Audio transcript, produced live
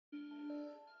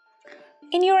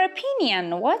In your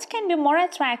opinion, what can be more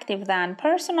attractive than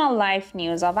personal life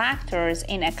news of actors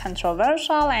in a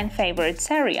controversial and favorite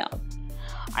serial?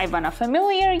 I wanna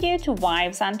familiar you to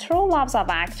wives and true loves of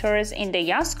actors in the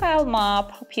Yasak Elma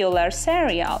popular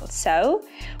serial. So,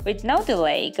 with no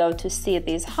delay, go to see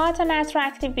this hot and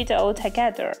attractive video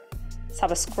together.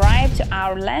 Subscribe to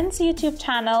our Lens YouTube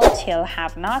channel till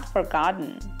have not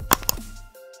forgotten.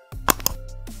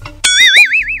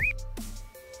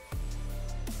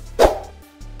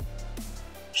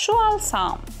 Şevval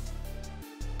Sam.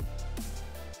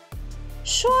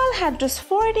 Şevval had just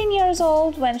 14 years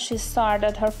old when she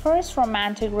started her first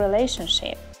romantic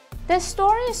relationship. The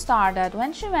story started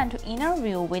when she went to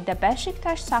interview with the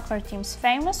Beşiktaş soccer team's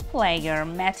famous player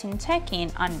Metin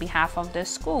Tekin on behalf of the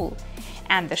school,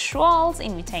 and the Şevval's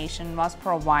invitation was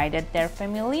provided their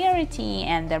familiarity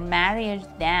and their marriage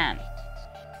then.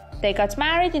 They got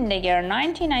married in the year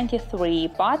 1993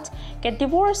 but get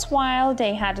divorced while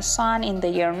they had a son in the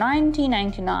year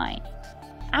 1999.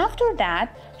 After that,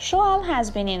 Şevval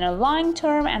has been in a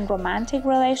long-term and romantic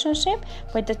relationship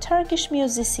with the Turkish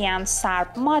musician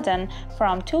Sarp Modern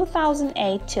from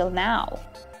 2008 till now.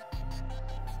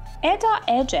 Eda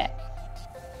Ece.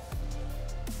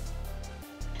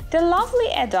 The lovely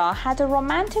Eda had a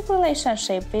romantic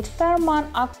relationship with Fragman,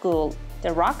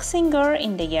 the rock singer,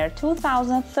 in the year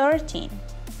 2013.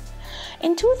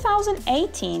 In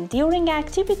 2018, during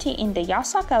activity in the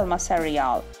Yasak Elma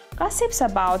serial, gossips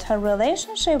about her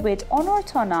relationship with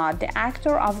Onur, the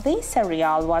actor of this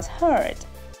serial, was heard.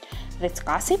 These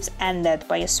gossips ended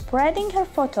by spreading her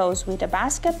photos with a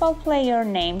basketball player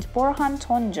named Burhan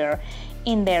Tuncer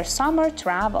in their summer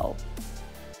travel.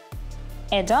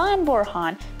 Eda and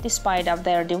Burhan, despite of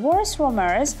their divorce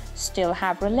rumors, still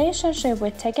have relationship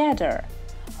with together.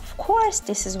 Of course,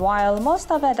 this is while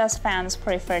most of Eda's fans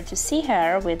prefer to see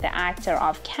her with the actor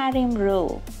of Karim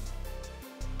Rule.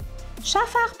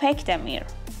 Şafak Pekdemir.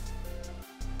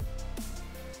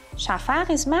 Şafak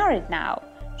is married now.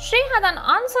 She had an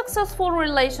unsuccessful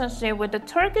relationship with the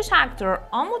Turkish actor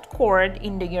Umut Kurt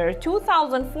in the year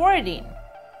 2014.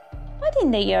 But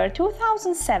in the year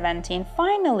 2017,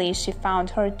 finally she found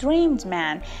her dreamed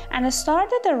man and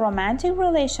started a romantic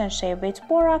relationship with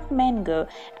Burak Mengu,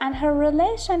 and her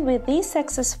relation with this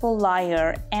successful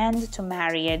lawyer ended to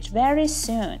marriage very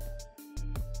soon.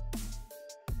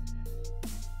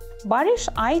 Barış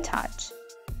Aytaç.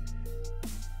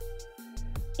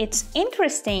 It's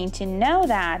interesting to know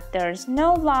that there's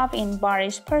no love in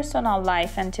Barış's personal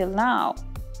life until now,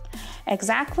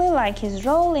 exactly like his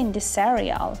role in the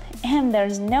serial, and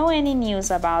there's no any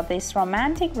news about this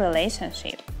romantic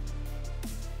relationship.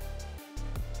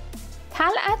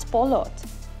 Talat Bolot.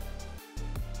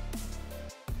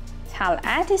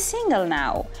 Talat is single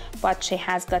now, but she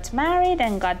has got married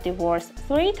and got divorced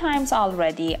 3 times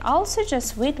already, also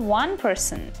just with one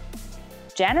person.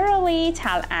 Generally,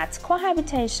 Talat's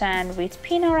cohabitation with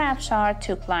Pinar Afshar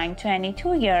took like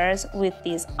 22 years with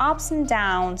these ups and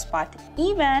downs, but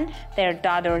even their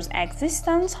daughter's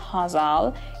existence,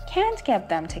 Hazal, can't keep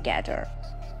them together.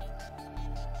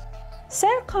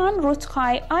 Serkan,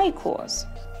 rutkay, ayıköz.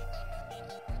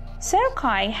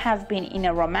 Serkan have been in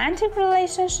a romantic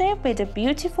relationship with the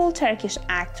beautiful Turkish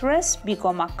actress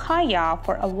Bigoma Kaya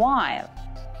for a while.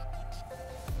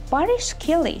 Barış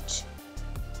Kilic.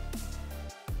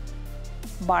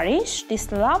 Barış,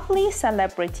 this lovely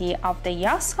celebrity of the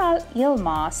Yasak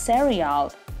Elma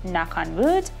serial, knock on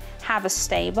wood, have a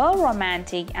stable,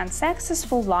 romantic and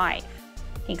successful life.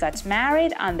 He got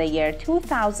married on the year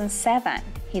 2007.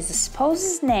 His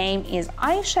spouse's name is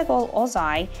Ayşegül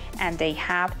Ozay and they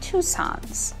have 2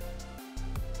 sons.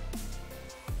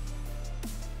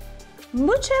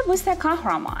 Buse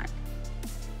Kahraman.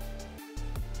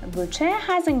 Buse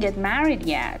hasn't get married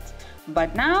yet,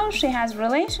 but now she has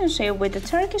relationship with a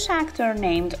Turkish actor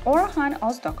named Orhan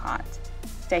Özdokat.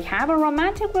 They have a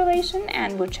romantic relation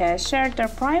and Buse shared their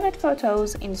private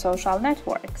photos in social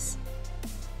networks.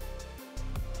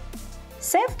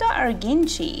 Sevda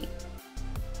Erginci.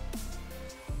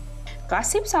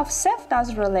 Gossips of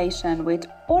Sevda's relation with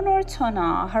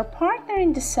Onur, her partner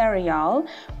in the serial,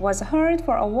 was heard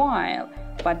for a while,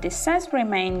 but this has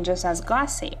remained just as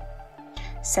gossip.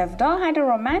 Sevda had a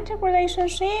romantic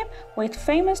relationship with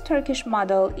famous Turkish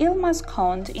model Yılmaz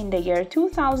in the year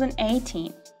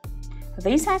 2018.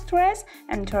 This actress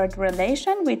entered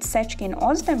relation with Seçkin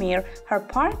Özdemir, her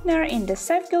partner in the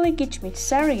Sevgili Geçmiş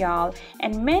serial,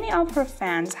 and many of her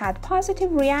fans had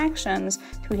positive reactions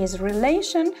to his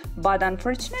relation, but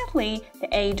unfortunately, the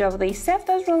age of the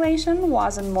Sevda's relation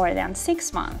wasn't more than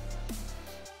 6 months.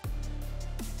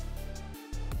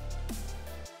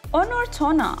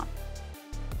 Onur.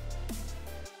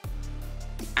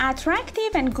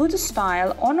 attractive and good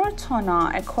style Onur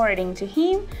Tuna, according to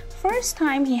him, first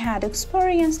time he had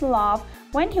experienced love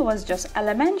when he was just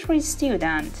elementary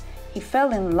student. He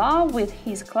fell in love with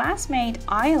his classmate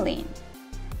Eileen.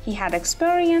 He had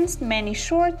experienced many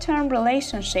short-term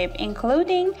relationships,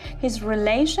 including his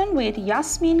relation with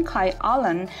Yasmin Kai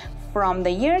Allen from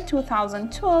the year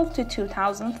 2012 to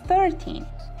 2013.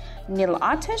 Nil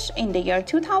Ateş in the year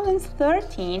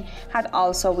 2013 had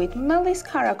also with Melis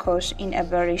Karakoş in a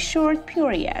very short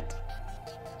period.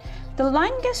 The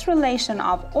longest relation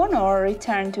of Onur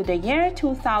returned to the year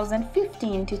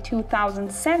 2015 to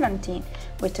 2017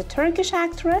 with the Turkish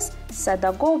actress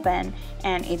Seda Goben,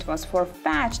 and it was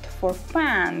fetched for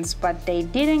fans, but they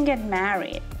didn't get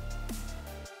married.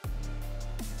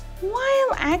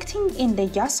 While acting in the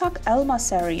Yasak Elma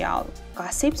serial,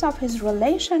 gossips of his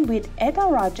relation with Eda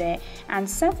Ece and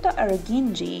Sevda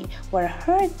Erginci were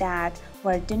heard that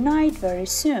were denied very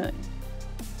soon.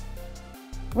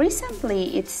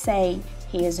 Recently, it's said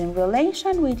he is in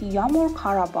relation with Yağmur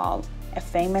Karabal, a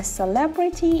famous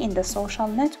celebrity in the social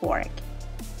network.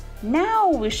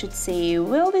 Now we should see,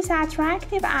 will this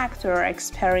attractive actor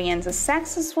experience a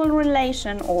successful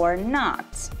relation or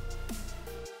not?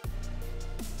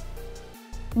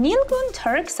 Nilgün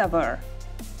Türksever.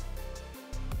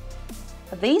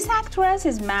 This actress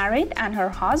is married and her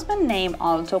husband named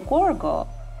Alto Gorgo.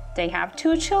 They have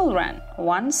 2 children,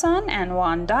 1 son and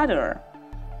 1 daughter.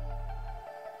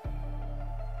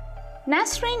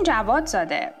 Nasrin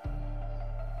Javadzadeh.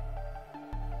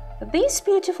 This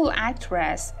beautiful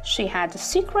actress, she had a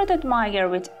secret admirer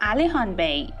with Alihan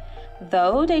Bey,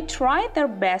 though they tried their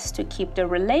best to keep the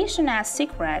relation as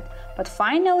secret, but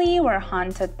finally were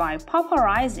hunted by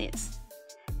paparazzis.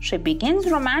 She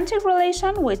begins romantic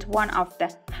relation with one of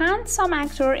the handsome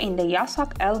actor in the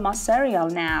Yasak Elma serial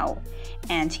now,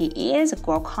 and he is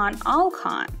Gökhan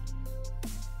Alkan.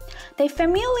 They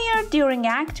familiar during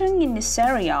acting in the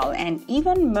serial, and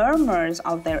even murmurs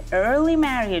of their early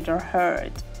marriage are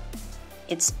heard.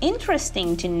 It's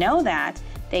interesting to know that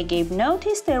they gave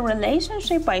notice their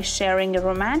relationship by sharing a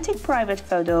romantic private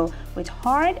photo with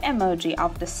heart emoji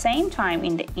of the same time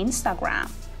in the Instagram.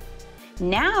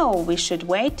 Now we should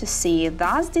wait to see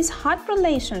does this hot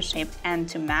relationship end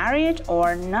to marriage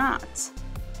or not.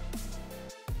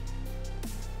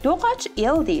 Doğaç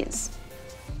Yıldız.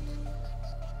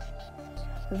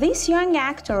 This young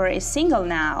actor is single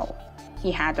now.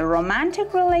 He had a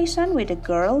romantic relation with a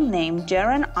girl named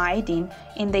Ceren Aydin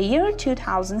in the year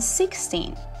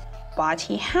 2016, but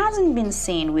he hasn't been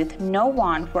seen with no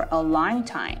one for a long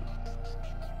time.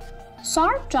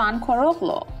 Sarp Can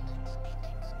Koroglu.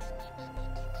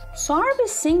 Sarp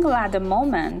is single at the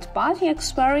moment, but he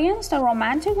experienced a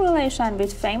romantic relation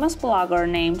with famous blogger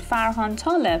named Farhan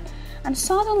Taleb, and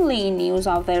suddenly news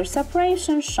of their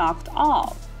separation shocked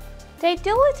all. They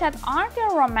deleted all their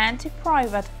romantic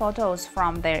private photos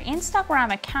from their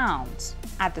Instagram accounts.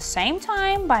 At the same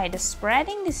time, by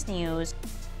spreading this news,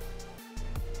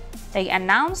 they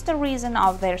announced the reason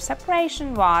of their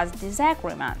separation was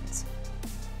disagreement.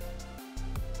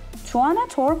 Tuana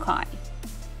Turkay.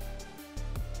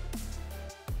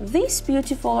 This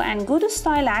beautiful and good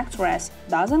style actress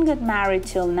doesn't get married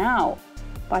till now,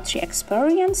 but she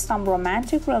experienced some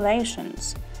romantic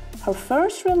relations. Her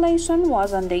first relation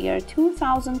was in the year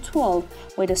 2012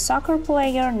 with a soccer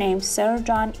player named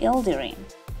Serkan Yıldırım.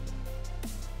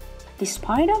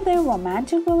 Despite of their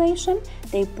romantic relation,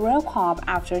 they broke up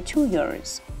after 2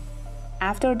 years.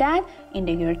 After that, in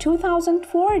the year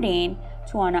 2014,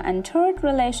 Tuana entered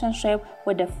relationship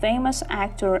with the famous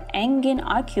actor Engin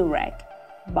Akyürek,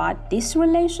 but this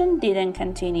relation didn't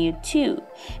continue too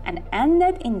and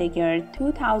ended in the year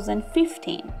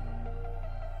 2015.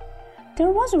 There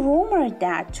was rumored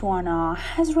that Tuana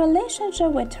has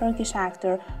relationship with Turkish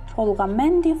actor Tolga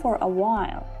Mendy for a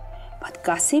while, but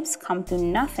gossips come to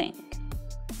nothing.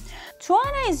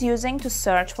 Tuana is using to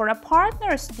search for a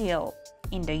partner still.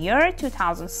 In the year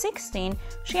 2016,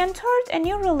 she entered a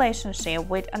new relationship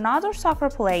with another soccer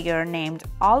player named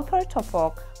Alper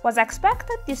Topok. Was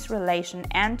expected this relation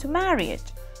end to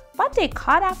marriage, but they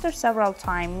cut after several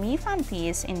times beef and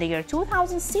peace in the year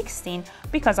 2016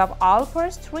 because of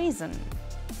Alper's treason.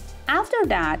 After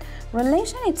that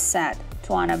relation, it's said,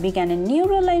 Tuana began a new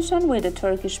relation with a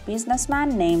Turkish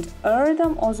businessman named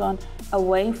Erdem Ozan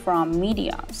away from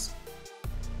medias.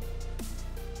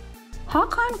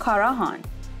 Hakan Karahan.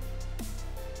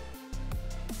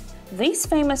 This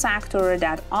famous actor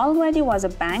that already was a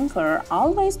banker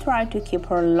always tried to keep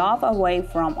her love away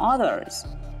from others.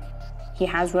 He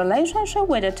has relationship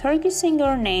with a Turkish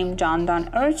singer named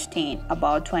Candan Erçtin,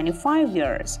 about 25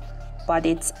 years. but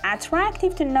it's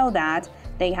attractive to know that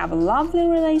they have a lovely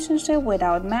relationship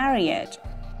without marriage.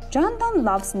 Candan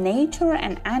loves nature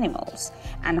and animals,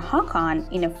 and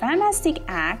Hakan, in a fantastic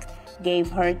act,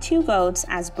 gave her 2 goats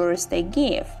as birthday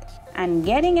gift, and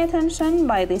getting attention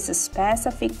by this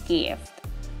specific gift.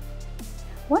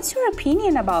 What's your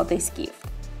opinion about this gift?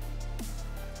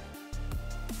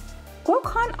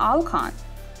 Gökhan Alkan.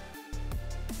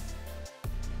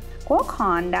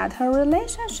 Gökhan that her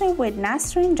relationship with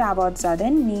Nasrin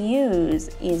Javadzadeh news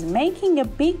is making a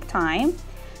big time.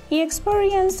 He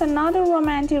experienced another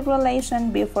romantic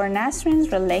relation before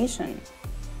Nasrin's relation.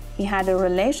 He had a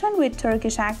relation with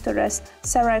Turkish actress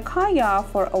Serkan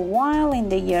for a while in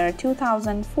the year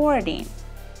 2014.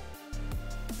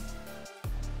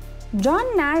 John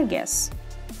Nargis.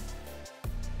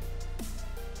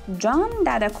 John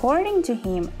that according to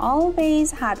him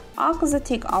always had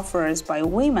exotic offers by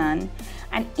women,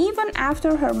 and even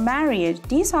after her marriage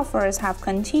these offers have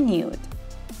continued.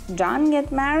 John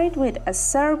get married with a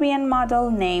Serbian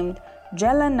model named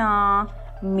Jelena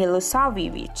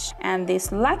Milosavic, and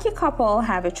this lucky couple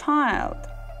have a child.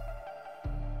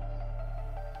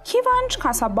 Kıvanç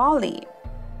Kasabali.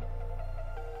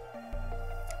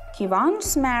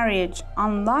 Kıvanç's marriage,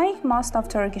 unlike most of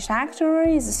Turkish actors,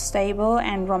 is a stable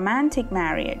and romantic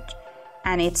marriage,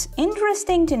 and it's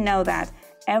interesting to know that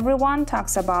everyone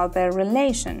talks about their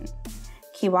relation.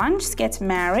 Kıvanç gets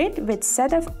married with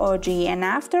Sedef Oji, and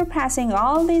after passing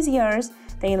all these years,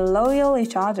 they loyal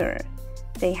each other.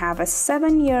 They have a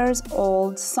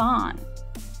 7-year-old son.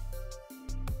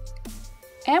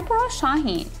 Ebru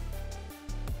Şahin.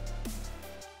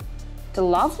 The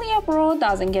lovely Ebru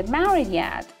doesn't get married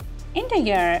yet. In the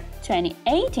year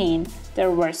 2018,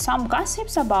 there were some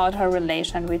gossips about her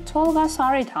relation with Tolga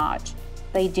Sarıtaç.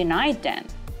 They denied them.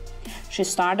 She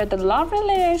started a love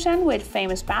relation with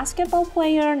famous basketball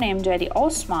player named Cedi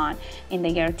Osman in the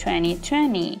year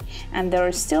 2020, and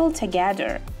they're still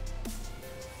together.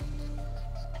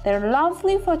 Their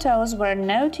lovely photos were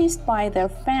noticed by their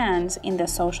fans in the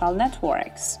social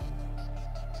networks.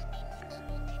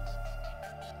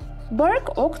 Berk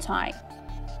Oktay.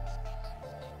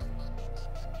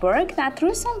 Berk, that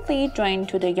recently joined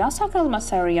to the Yasak Elma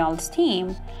serial's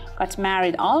team, got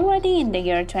married already in the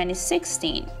year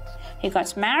 2016. He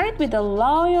got married with a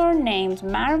lawyer named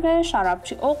Merve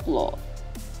Şarapçıoğlu,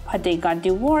 but they got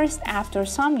divorced after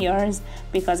some years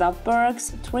because of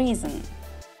Berk's treason.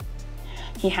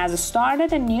 He has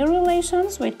started a new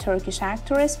relations with Turkish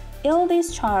actress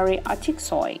Yıldız Çağrı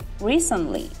Atiksoy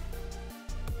recently.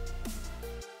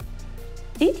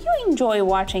 Did you enjoy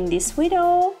watching this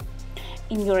video?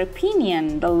 In your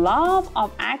opinion, the love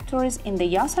of actors in the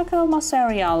Yasak Elma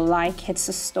serial, like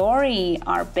its story,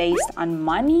 are based on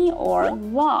money or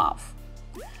love?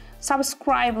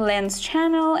 Subscribe Lens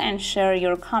channel and share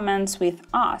your comments with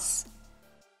us.